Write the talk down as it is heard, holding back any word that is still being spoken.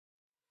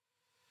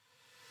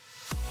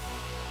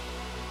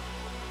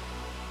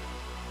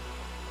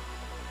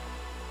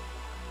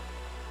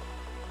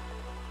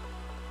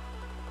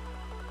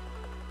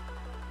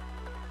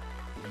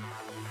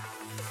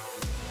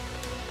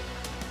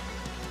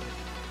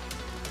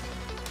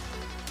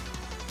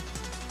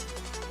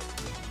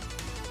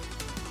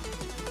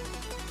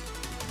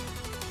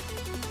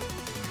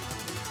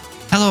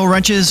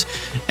wrenches,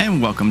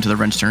 and welcome to the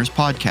Wrench Turners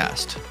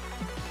Podcast,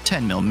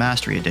 10 Mil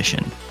Mastery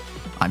Edition.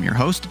 I'm your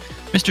host,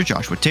 Mr.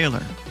 Joshua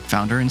Taylor,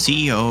 founder and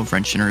CEO of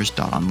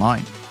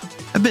WrenchTurners.online,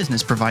 a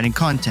business providing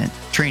content,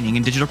 training,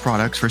 and digital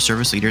products for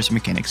service leaders and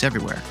mechanics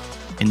everywhere.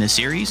 In this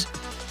series,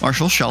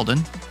 Marshall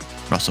Sheldon,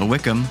 Russell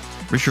Wickham,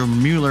 Richard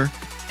Mueller,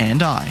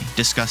 and I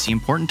discuss the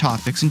important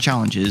topics and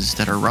challenges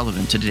that are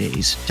relevant to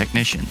today's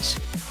technicians.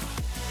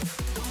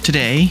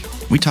 Today,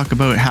 we talk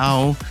about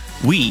how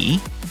we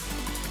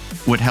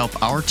would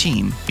help our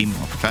team be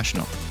more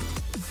professional.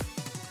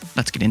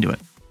 Let's get into it.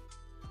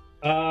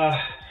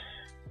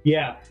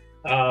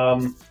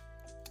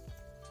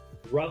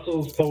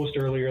 Russell's post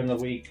earlier in the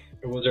week,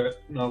 was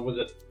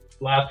it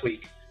last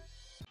week?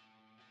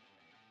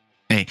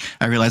 Hey,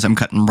 I realize I'm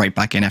cutting right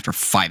back in after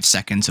 5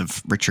 seconds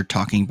of Richard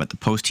talking, but the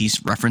post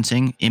he's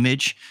referencing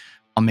image,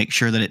 I'll make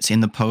sure that it's in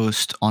the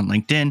post on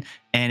LinkedIn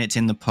and it's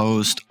in the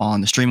post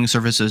on the streaming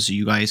services so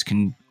you guys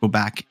can go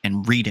back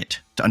and read it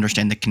to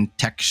understand the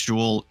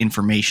contextual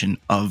information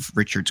of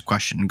Richard's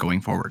question going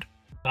forward.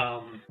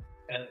 And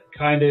it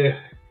kind of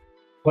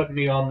put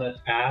me on this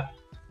path,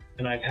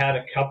 and I've had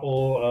a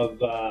couple of,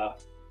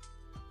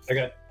 I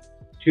got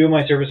two of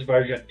my service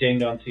advisors got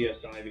dinged on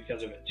CSI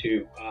because of it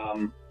too.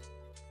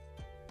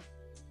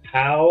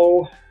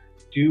 How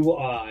do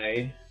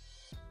I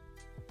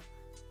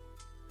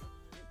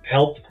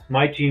help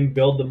my team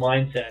build the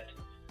mindset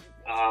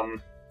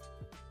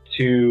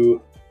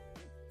to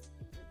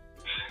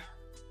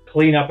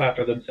clean up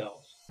after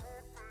themselves?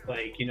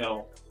 Like,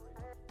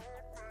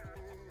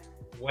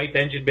 wipe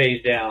engine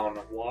bays down,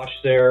 wash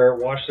their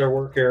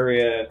work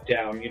area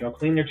down,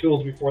 clean their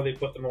tools before they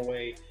put them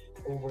away,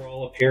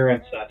 overall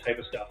appearance, that type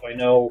of stuff. I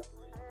know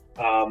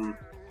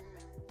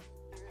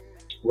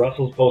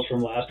Russell's post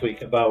from last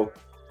week about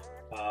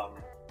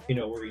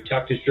where he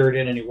tucked his shirt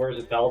in and he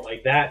wears a belt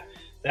like that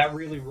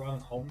really rung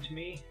home to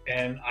me,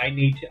 and I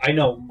need to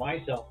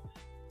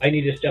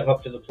step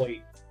up to the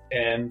plate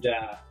and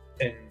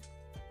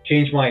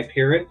change my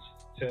appearance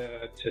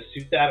to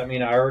suit that. I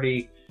mean,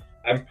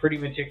 I'm pretty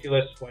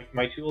meticulous. Like,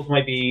 my tools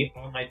might be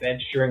on my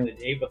bench during the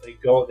day, but they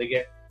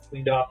get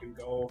cleaned off and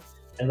go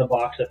in the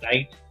box at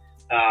night.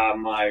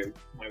 My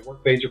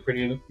work bays are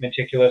pretty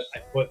meticulous. I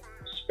put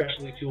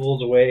specialty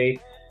tools away,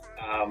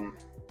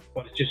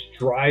 but it just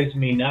drives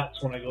me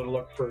nuts when I go to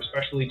look for a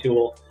specialty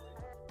tool.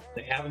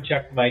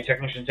 My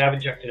technicians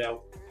haven't checked it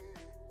out.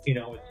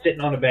 It's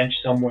sitting on a bench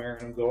somewhere,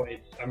 and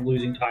I'm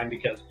losing time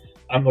because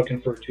I'm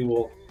looking for a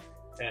tool.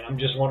 And I'm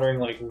just wondering,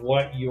 like,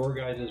 what your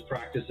guys'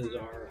 practices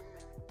are,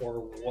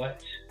 or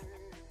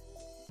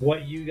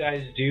what you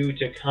guys do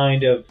to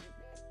kind of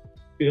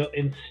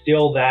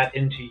instill that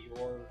into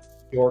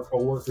your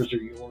coworkers or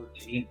your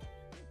team.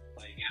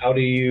 Like, how do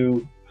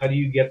you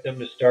get them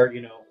to start,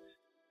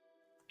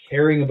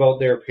 caring about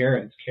their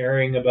appearance,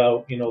 caring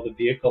about, the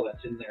vehicle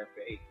that's in their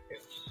bay?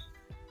 It's,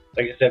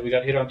 like I said, we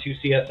got hit on 2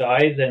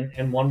 CSIs,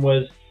 and one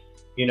was,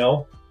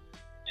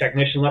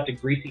 technician left a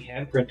greasy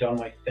handprint on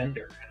my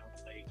fender. And I'm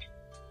like,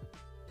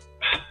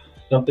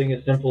 something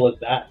as simple as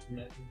that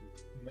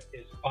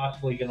is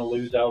possibly going to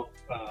lose out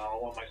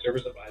one of my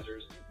service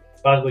advisors,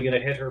 possibly going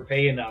to hit her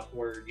pay enough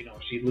where,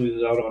 she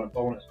loses out on a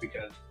bonus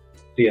because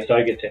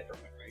CSI gets hit from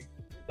it, right?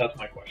 That's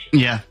my question.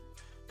 Yeah.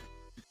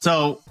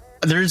 So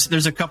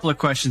there's a couple of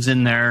questions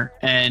in there,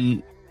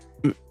 and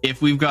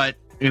if we've got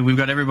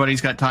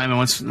everybody's got time, and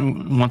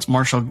once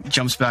Marshall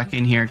jumps back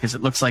in here, because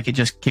it looks like it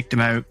just kicked him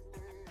out.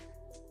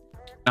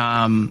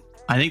 I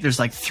think there's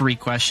like 3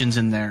 questions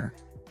in there.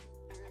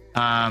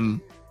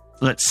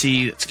 Let's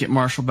see. Let's get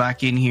Marshall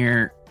back in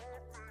here.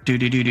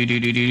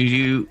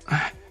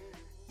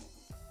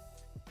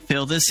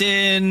 Fill this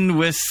in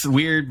with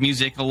weird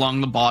music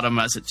along the bottom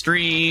as it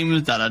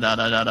streams.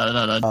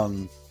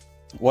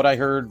 What I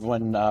heard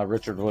when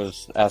Richard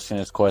was asking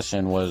his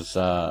question was,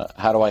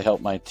 how do I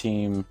help my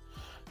team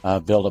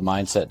build a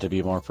mindset to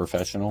be more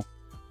professional?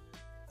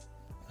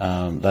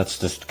 That's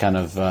just kind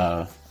of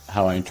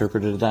how I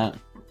interpreted that.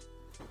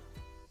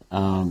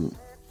 And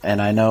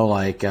I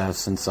know,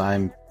 since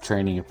I'm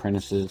training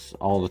apprentices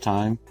all the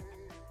time,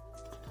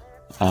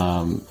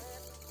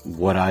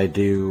 what I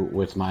do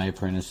with my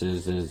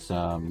apprentices is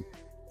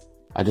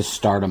I just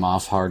start them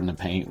off hard in the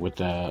paint with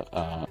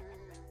a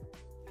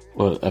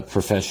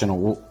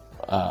professional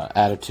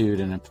attitude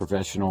and a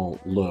professional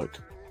look.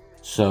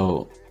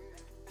 So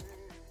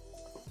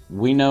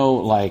we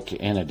know,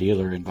 in a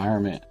dealer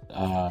environment,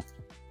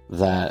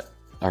 that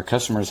our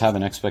customers have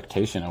an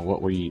expectation of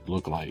what we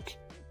look like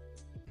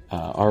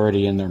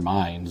already in their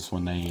minds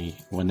when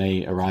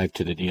they arrive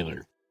to the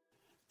dealer.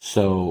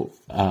 So,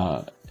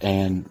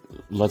 and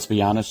let's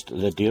be honest,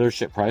 the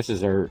dealership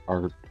prices are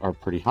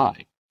pretty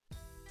high,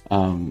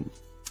 and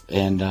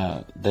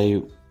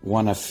they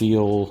want to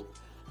feel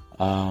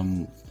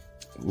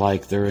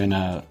like they're in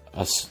a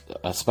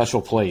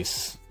special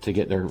place to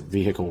get their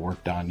vehicle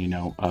work done.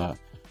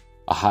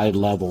 A high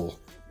level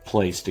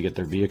place to get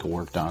their vehicle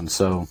work done.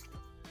 So,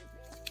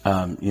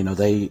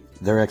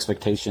 their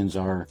expectations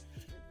are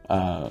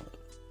a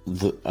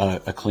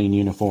clean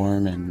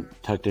uniform and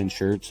tucked in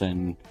shirts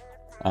and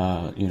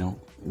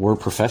we're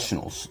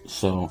professionals.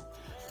 So,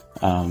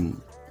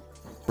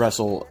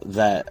 Russell,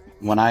 that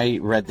when I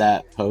read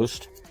that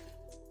post,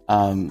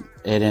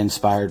 it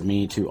inspired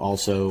me to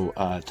also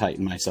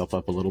tighten myself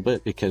up a little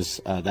bit,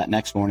 because that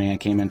next morning I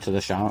came into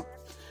the shop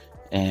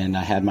and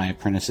I had my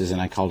apprentices and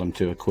I called them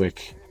to a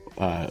quick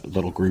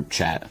little group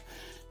chat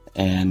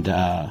and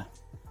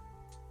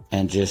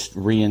just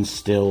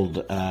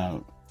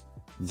reinstilled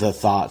the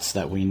thoughts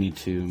that we need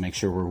to make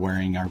sure we're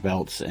wearing our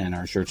belts and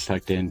our shirts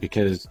tucked in,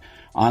 because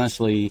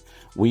honestly,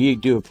 we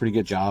do a pretty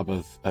good job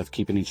of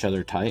keeping each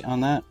other tight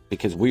on that,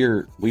 because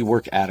we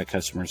work at a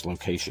customer's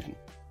location.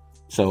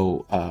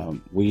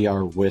 So we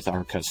are with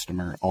our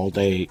customer all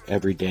day,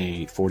 every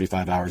day,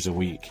 45 hours a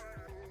week.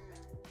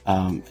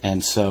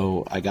 And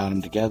so I got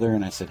them together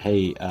and I said,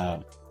 hey,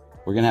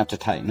 we're going to have to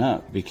tighten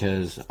up,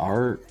 because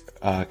our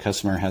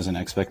customer has an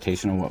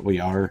expectation of what we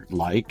are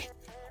like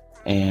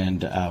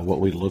and what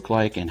we look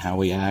like and how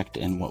we act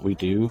and what we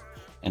do.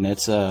 And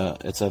it's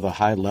of a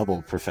high level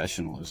of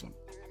professionalism.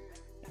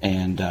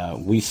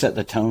 And we set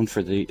the tone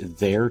for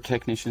their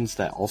technicians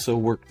that also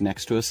work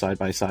next to us side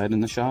by side in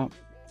the shop.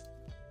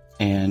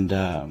 And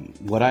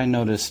what I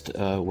noticed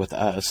with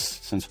us,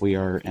 since we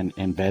are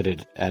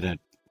embedded at a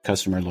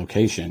customer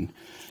location,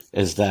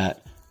 is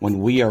that when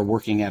we are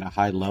working at a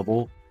high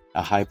level,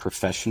 a high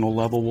professional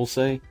level, we'll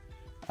say,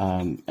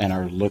 and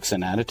our looks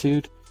and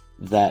attitude,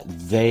 that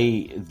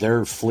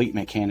their fleet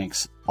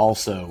mechanics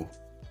also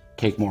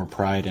take more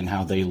pride in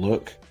how they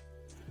look,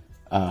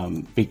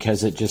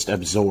 because it just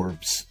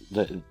absorbs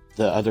the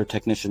other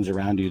technicians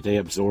around you. They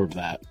absorb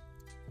that.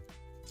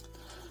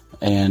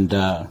 And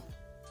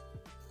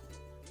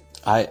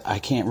I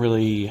can't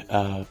really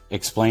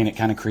explain. It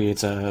kind of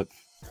creates a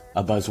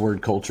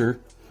buzzword culture,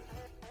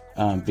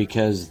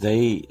 because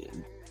those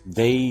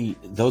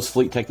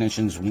fleet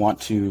technicians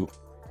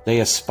they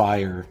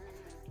aspire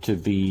to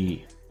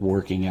be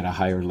working at a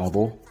higher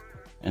level.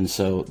 And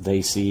so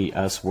they see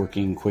us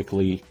working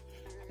quickly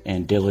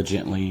and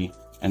diligently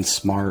and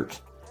smart,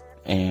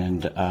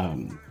 and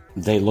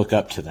they look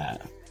up to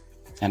that.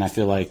 And I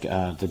feel like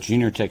the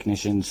junior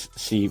technicians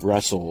see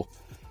Russell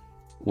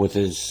with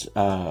his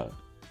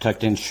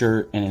tucked in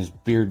shirt and his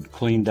beard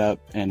cleaned up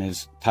and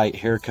his tight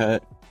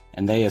haircut,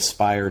 and they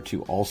aspire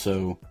to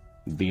also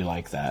be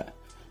like that,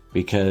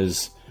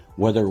 because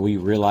whether we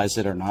realize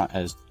it or not,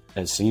 as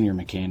senior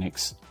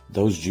mechanics,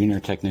 those junior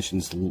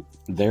technicians,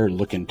 they're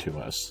looking to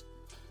us.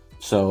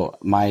 So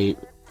my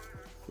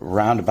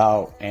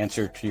roundabout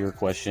answer to your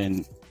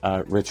question,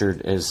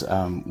 Richard, is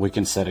we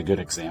can set a good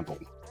example.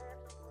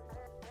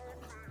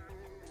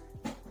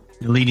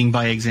 Leading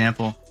by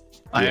example.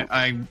 Yeah.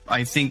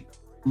 I think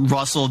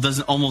Russell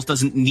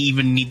doesn't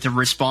even need to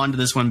respond to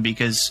this one,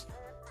 because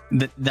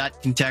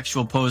that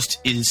contextual post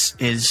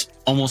is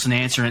almost an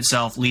answer in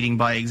itself. Leading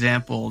by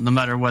example, no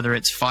matter whether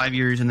it's 5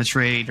 years in the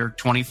trade or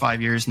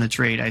 25 years in the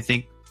trade, I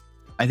think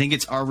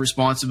it's our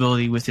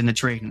responsibility within the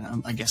trade.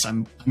 And I guess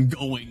I'm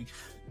going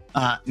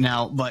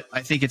now, but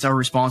I think it's our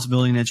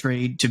responsibility in the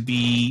trade to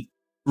be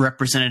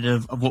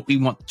representative of what we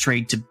want the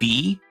trade to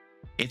be.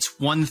 It's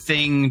one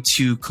thing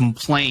to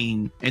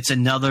complain. It's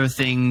another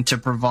thing to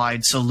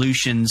provide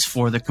solutions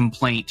for the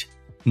complaint,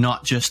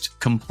 not just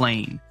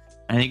complain.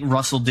 I think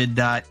Russell did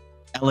that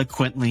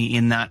eloquently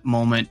in that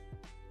moment.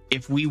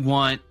 If we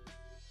want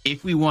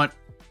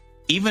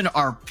even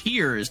our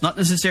peers, not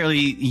necessarily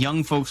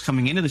young folks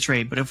coming into the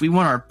trade, but if we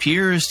want our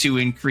peers to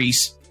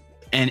increase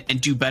and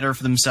do better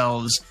for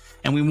themselves,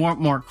 and we want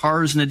more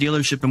cars in the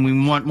dealership, and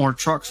we want more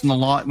trucks in the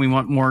lot, and we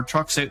want more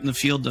trucks out in the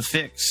field to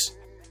fix,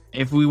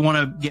 if we want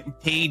to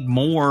get paid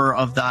more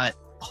of that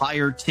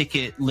higher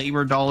ticket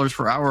labor dollars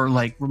per hour,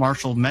 like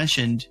Marshall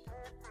mentioned,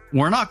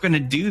 we're not going to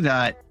do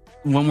that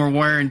when we're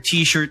wearing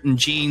t-shirt and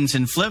jeans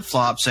and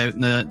flip-flops out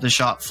in the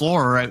shop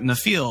floor or out in the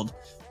field.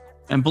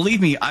 And believe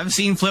me, I've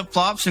seen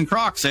flip-flops and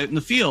Crocs out in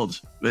the field.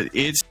 But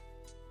it's...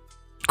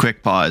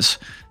 Quick pause.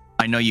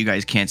 I know you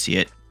guys can't see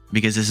it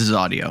because this is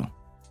audio.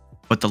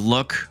 But the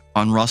look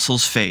on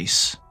Russell's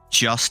face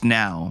just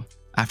now,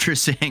 after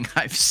saying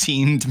I've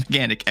seen the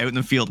mechanic out in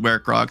the field wear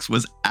Crocs,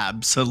 was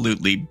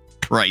absolutely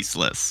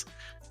priceless.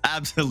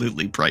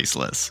 Absolutely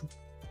priceless.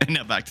 And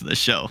now back to the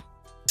show.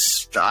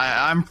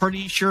 I'm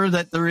pretty sure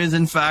that there is,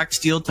 in fact,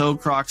 steel-toed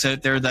Crocs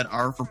out there that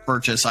are for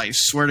purchase. I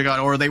swear to God,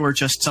 or they were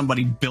just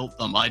somebody built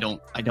them. I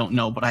don't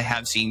know, but I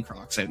have seen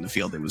Crocs out in the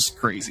field. It was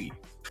crazy.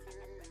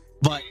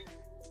 But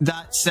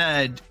that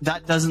said,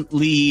 that doesn't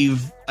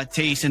leave a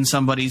taste in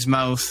somebody's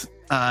mouth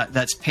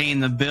that's paying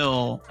the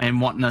bill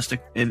and wanting us to.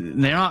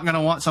 They're not going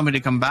to want somebody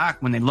to come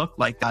back when they look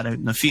like that out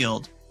in the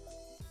field.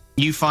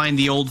 You find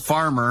the old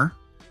farmer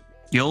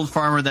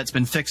that's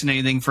been fixing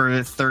anything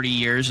for 30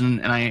 years,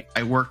 and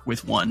I work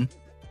with one.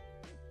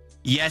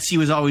 Yes, he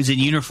was always in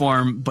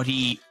uniform, but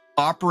he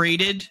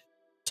operated,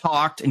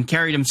 talked, and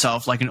carried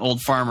himself like an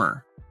old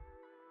farmer.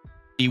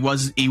 He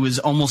was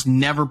almost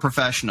never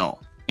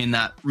professional in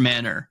that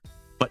manner,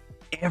 but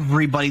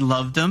everybody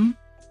loved him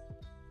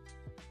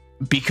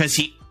because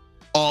he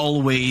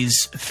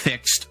always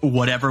fixed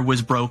whatever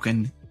was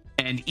broken,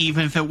 and And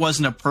even if it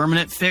wasn't a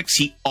permanent fix,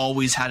 he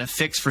always had a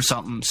fix for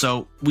something.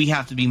 So we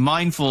have to be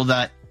mindful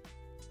that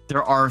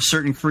there are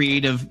certain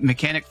creative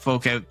mechanic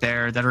folk out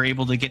there that are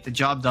able to get the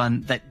job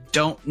done that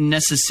don't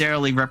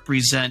necessarily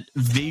represent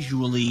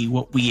visually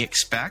what we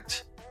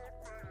expect.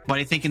 But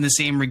I think in the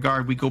same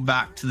regard, we go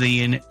back to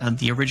the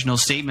original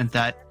statement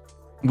that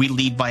we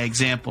lead by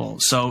example.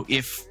 So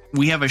if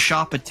we have a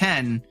shop of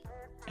 10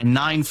 and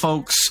 9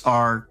 folks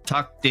are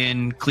tucked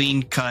in,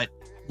 clean cut,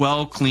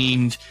 well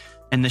cleaned,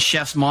 and the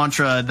chef's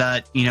mantra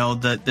that, you know,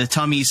 the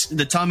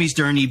tummy's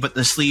dirty, but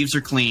the sleeves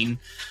are clean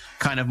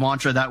kind of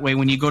mantra. That way,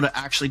 when you go to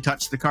actually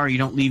touch the car, you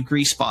don't leave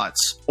grease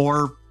spots,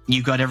 or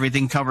you got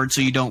everything covered so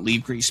you don't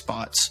leave grease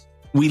spots.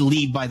 We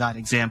lead by that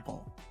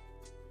example.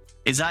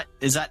 Is that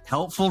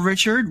helpful,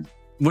 Richard?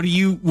 What are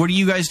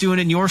you guys doing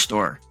in your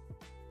store?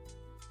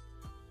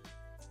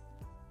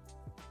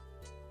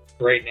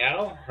 Right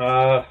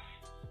now,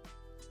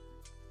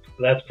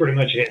 that's pretty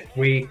much it.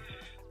 We,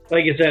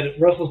 like I said,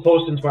 Russell's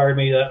post inspired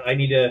me that I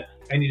need to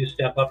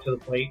step up to the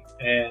plate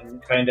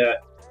and kind of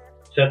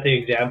set the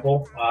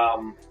example.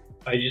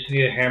 I just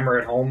need to hammer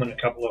it home, and a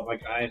couple of my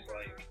guys,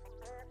 like,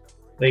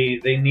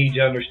 they need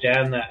to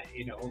understand that,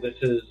 you know,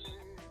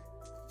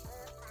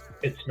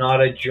 it's not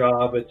a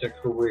job, it's a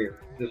career.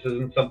 This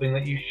isn't something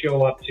that you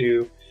show up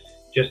to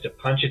just to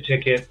punch a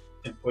ticket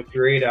and put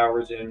your 8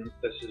 hours in.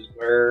 This is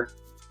where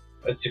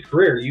it's a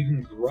career. You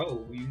can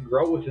grow. You can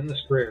grow within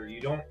this career.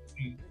 You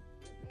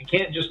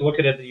can't just look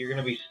at it that you're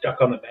going to be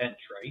stuck on the bench,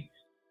 right?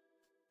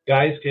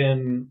 Guys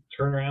can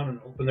turn around and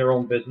open their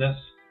own business.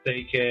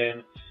 They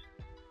can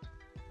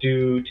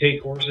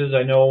take courses.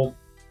 I know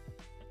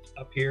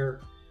up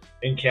here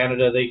in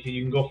Canada,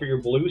 you can go for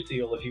your Blue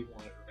Seal if you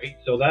want it, right?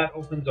 So that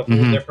opens a whole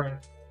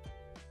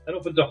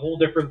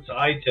different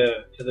side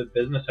to the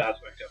business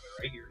aspect of it,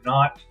 right? You're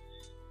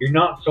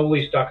not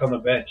solely stuck on the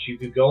bench. You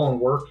could go and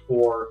work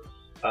for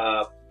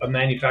a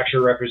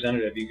manufacturer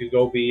representative. You could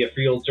go be a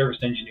field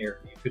service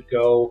engineer. You could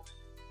go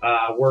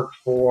work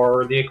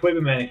for the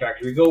equipment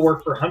manufacturer. You go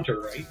work for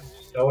Hunter, right?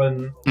 So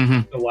in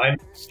the line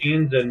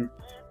machines and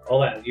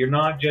all that. You're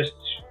not just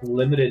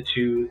limited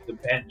to the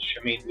bench.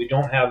 I mean, we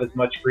don't have as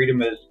much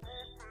freedom as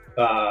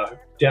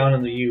down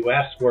in the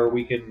U.S. where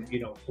we can, you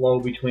know, flow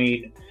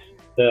between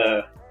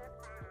the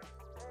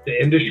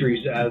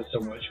industries as so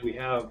much. We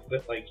have,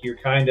 but like, you're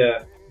kind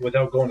of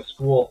without going to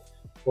school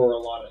for a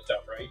lot of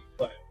stuff, right?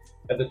 But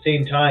at the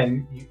same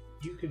time,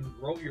 you can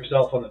grow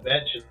yourself on the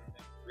bench, and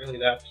really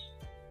that's,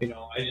 you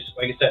know,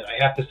 like I said, I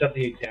have to set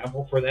the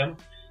example for them.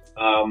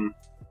 I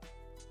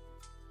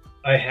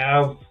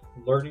have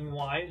learning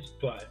wise,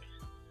 but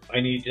I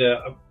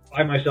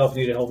myself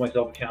need to hold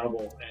myself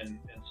accountable and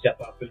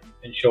step up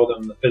and show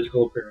them the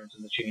physical appearance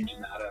and the change in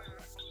that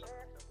aspect. So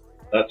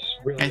that's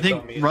really, I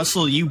think,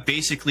 Russell, you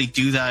basically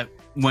do that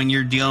when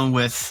you're dealing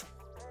with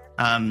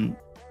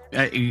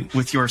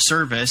your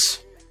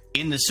service.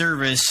 In the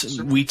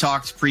service, we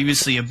talked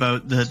previously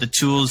about the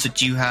tools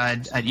that you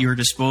had at your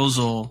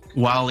disposal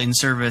while in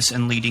service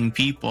and leading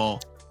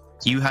people.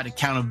 You had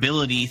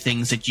accountability,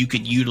 things that you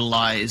could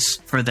utilize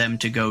for them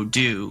to go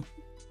do.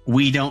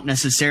 We don't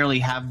necessarily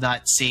have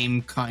that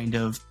same kind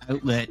of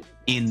outlet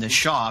in the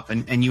shop,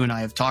 and you and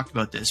I have talked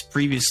about this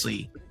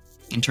previously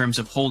in terms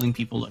of holding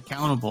people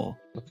accountable.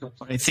 But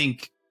I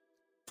think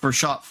for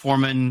shop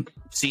foremen,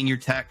 senior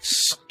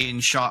techs in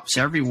shops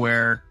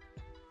everywhere,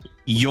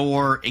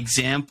 your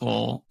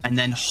example and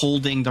then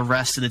holding the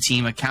rest of the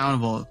team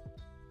accountable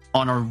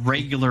on a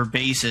regular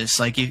basis.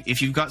 Like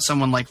if you've got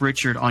someone like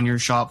Richard on your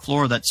shop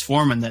floor that's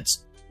foreman,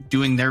 that's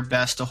doing their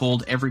best to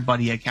hold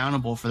everybody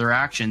accountable for their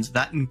actions,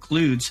 that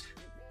includes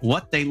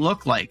what they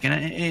look like.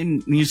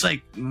 And he's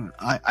like,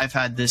 I've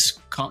had these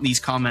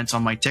comments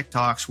on my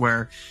TikToks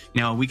where,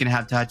 you know, we can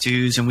have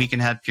tattoos and we can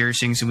have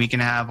piercings and we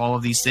can have all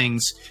of these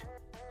things.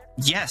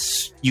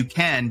 Yes, you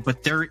can,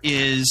 but there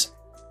is,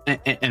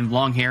 and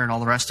long hair and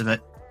all the rest of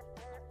it,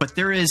 but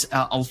there is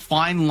a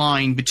fine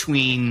line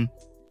between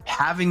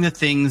having the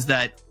things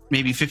that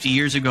maybe 50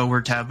 years ago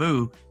were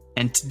taboo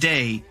and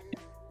today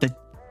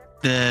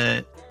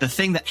the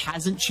thing that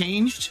hasn't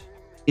changed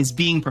is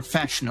being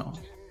professional.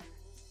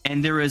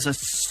 And there is a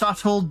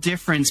subtle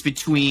difference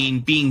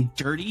between being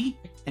dirty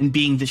and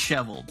being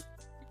disheveled.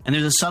 And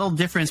there's a subtle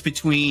difference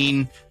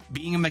between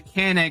being a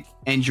mechanic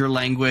and your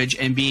language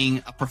and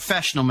being a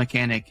professional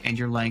mechanic and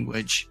your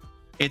language.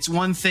 It's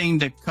one thing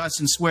to cuss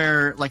and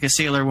swear like a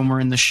sailor when we're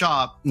in the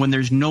shop, when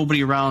there's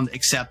nobody around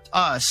except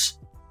us.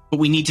 But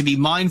we need to be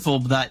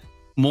mindful that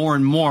more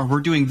and more we're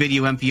doing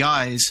video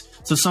MPIs.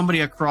 So somebody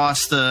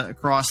across the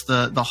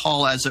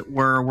hall, as it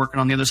were,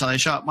 working on the other side of the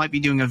shop might be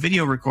doing a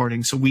video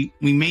recording. So we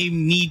may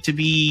need to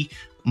be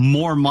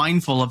more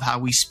mindful of how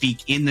we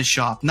speak in the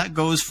shop. And that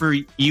goes for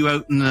you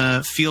out in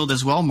the field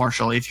as well,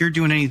 Marshall. If you're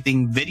doing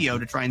anything video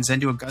to try and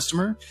send to a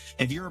customer,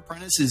 if your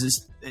apprentice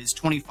is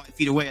 25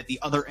 feet away at the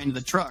other end of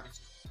the truck,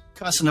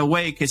 cussing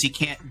away because he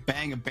can't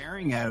bang a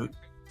bearing out,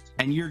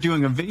 and you're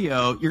doing a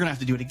video, you're going to have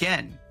to do it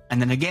again.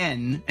 And then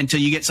again, until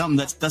you get something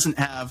that doesn't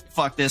have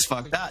fuck this,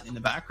 fuck that in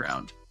the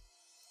background.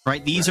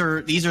 right? These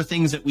are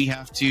things that we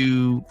have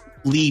to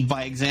lead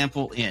by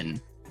example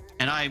in.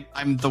 And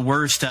I'm the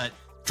worst at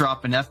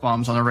dropping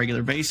F-bombs on a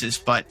regular basis,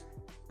 but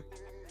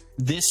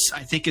this, I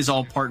think, is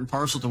all part and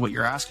parcel to what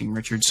you're asking,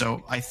 Richard.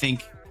 So I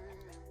think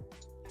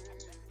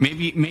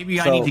maybe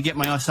I need to get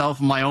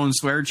myself my own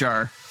swear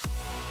jar.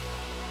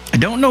 I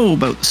don't know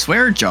about the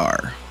swear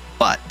jar,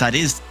 but that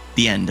is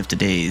the end of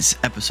today's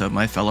episode,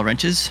 my fellow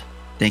wrenches.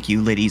 Thank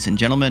you, ladies and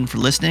gentlemen, for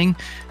listening,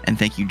 and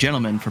thank you,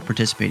 gentlemen, for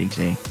participating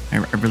today. I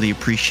really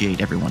appreciate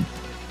everyone.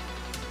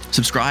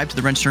 Subscribe to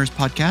the Wrench Nerdz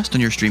podcast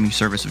on your streaming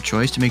service of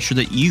choice to make sure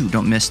that you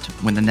don't miss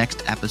when the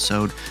next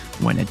episode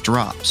when it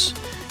drops.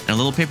 And a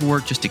little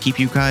paperwork just to keep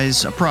you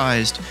guys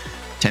apprised.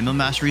 10 Mil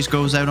Masteries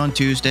goes out on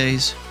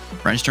Tuesdays.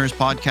 Wrench Nerdz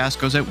podcast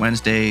goes out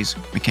Wednesdays.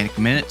 Mechanic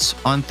Minutes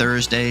on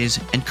Thursdays.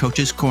 And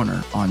Coach's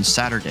Corner on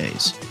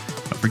Saturdays.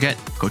 Don't forget,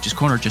 Coach's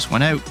Corner just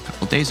went out a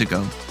couple days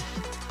ago.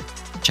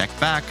 Check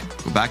back,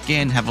 go back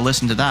in, have a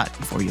listen to that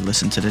before you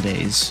listen to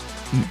today's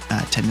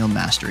 10 Mil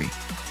Mastery.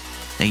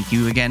 Thank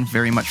you again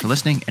very much for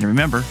listening. And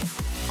remember,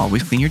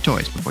 always clean your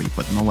toys before you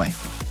put them away.